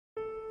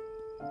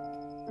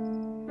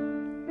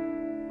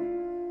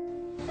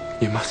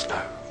You must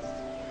know.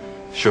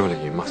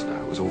 Surely you must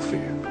know it was all for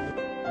you.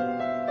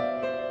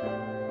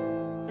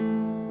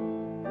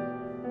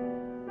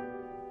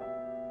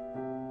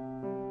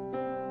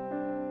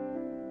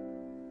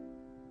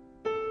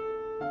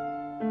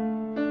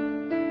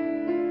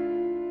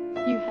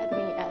 You had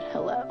me at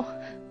hello.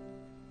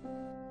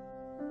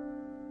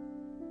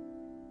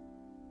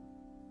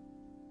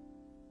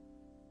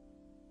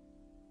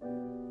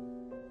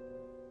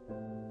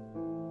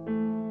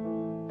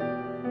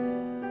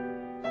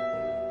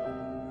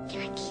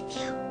 Can I keep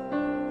you?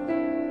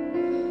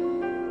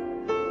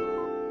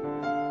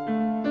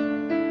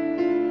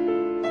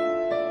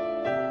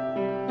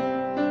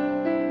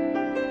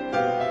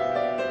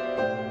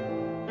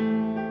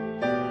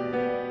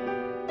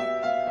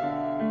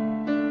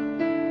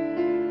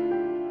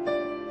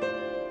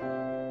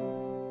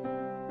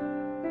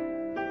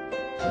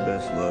 The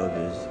best love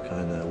is the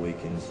kind that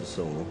awakens the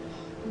soul,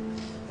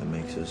 that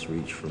makes us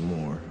reach for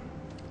more,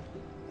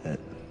 that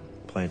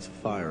plants a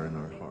fire in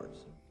our hearts.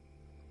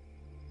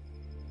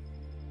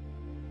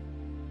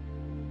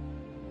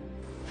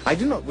 I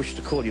do not wish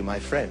to call you my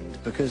friend,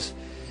 because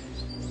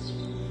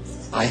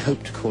I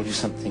hope to call you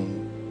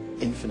something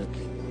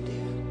infinitely more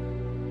dear.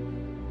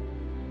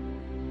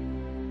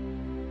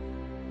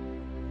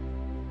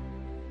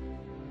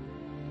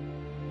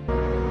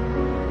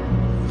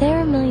 There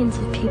are millions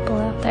of people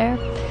out there,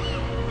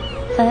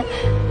 but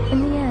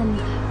in the end,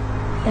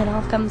 it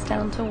all comes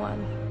down to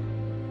one.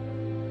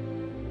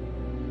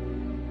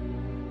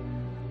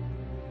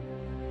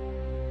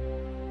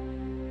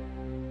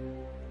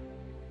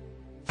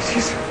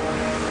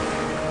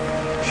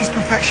 She's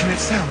perfection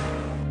itself.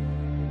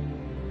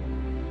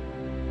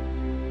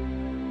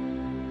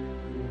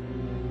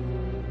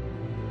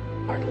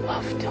 Art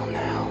loved till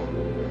now,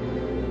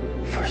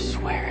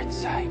 forswear its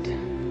sight,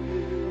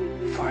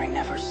 for I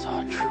never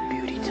saw true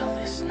beauty till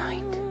this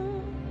night.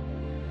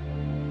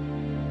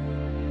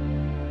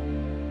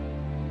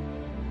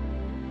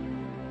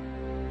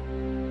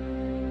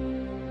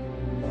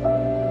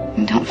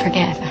 And don't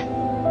forget,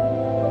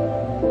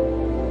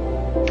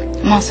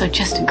 I'm also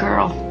just a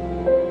girl,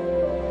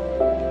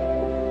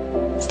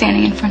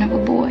 standing in front of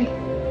a boy,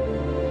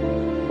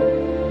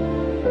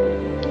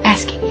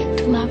 asking him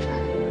to love her.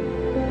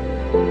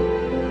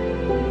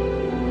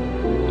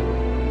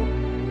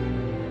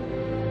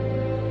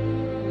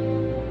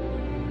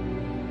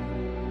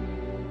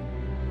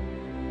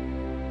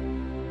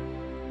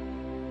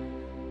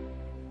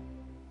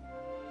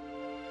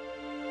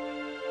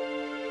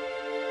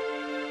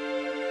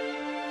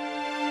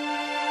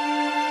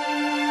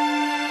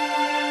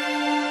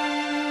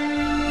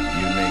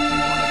 You make me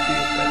want to be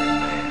a better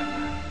man.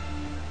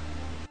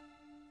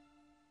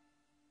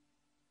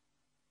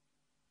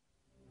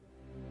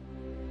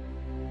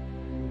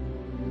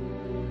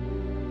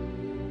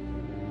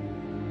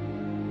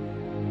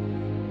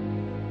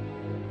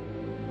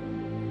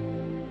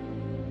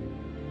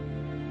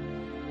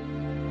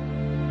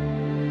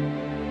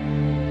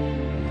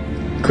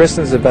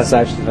 Kristen's the best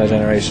actress of our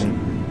generation,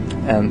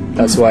 and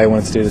that's why I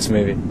wanted to do this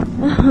movie.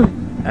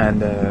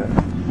 and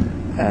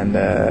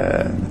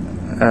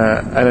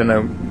I don't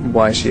know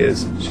why she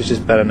is. She's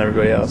just better than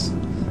everybody else.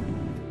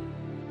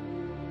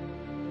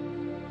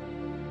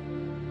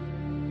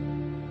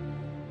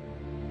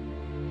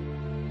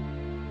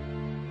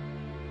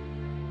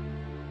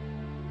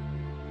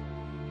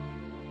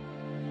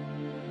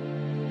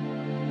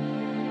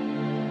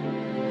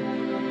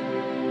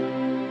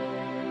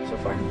 So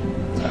far.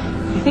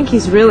 I think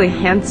he's really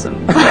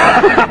handsome.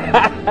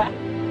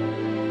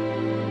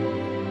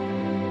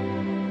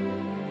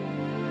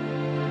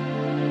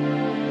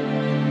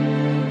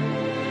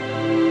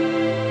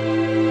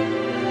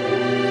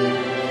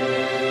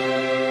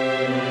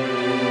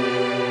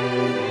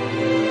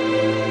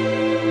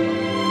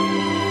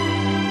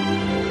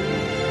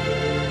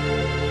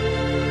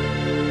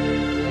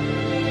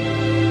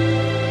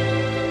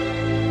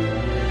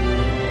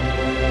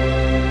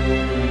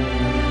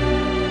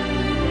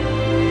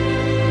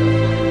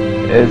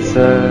 It's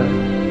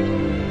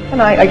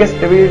and I guess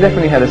we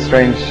definitely had a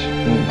strange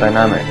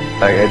dynamic.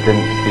 Like it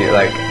didn't feel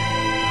like.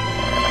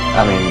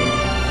 I mean,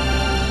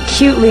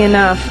 Cutely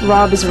enough,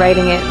 Rob is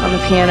writing it on the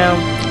piano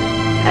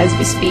as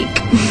we speak.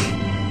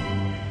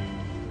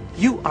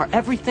 You are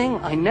everything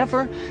I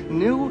never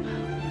knew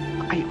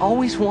I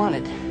always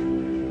wanted.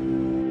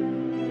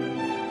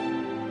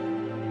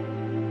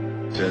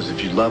 Says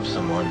if you love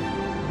someone,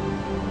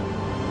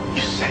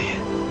 you say it.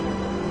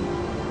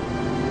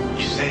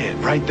 You say it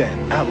right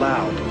then, out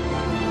loud.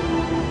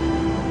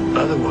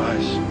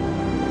 Otherwise,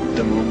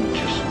 the moment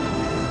just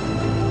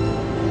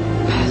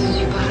Passes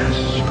you by.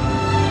 passes you by.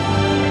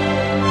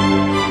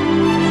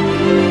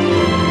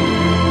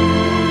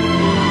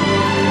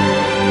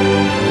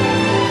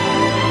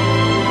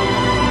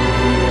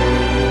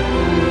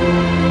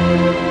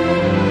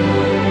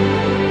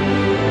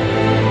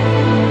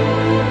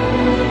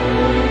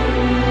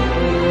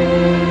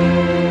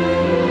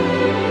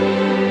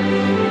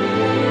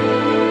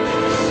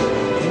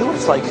 You know what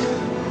it's like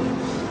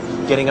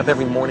getting up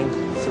every morning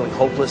feeling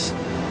hopeless,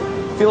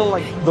 feeling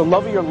like the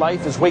love of your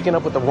life is waking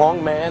up with the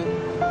wrong man,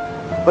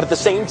 but at the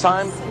same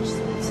time,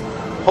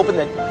 hoping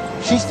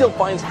that she still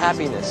finds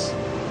happiness,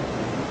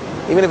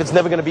 even if it's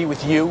never going to be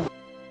with you?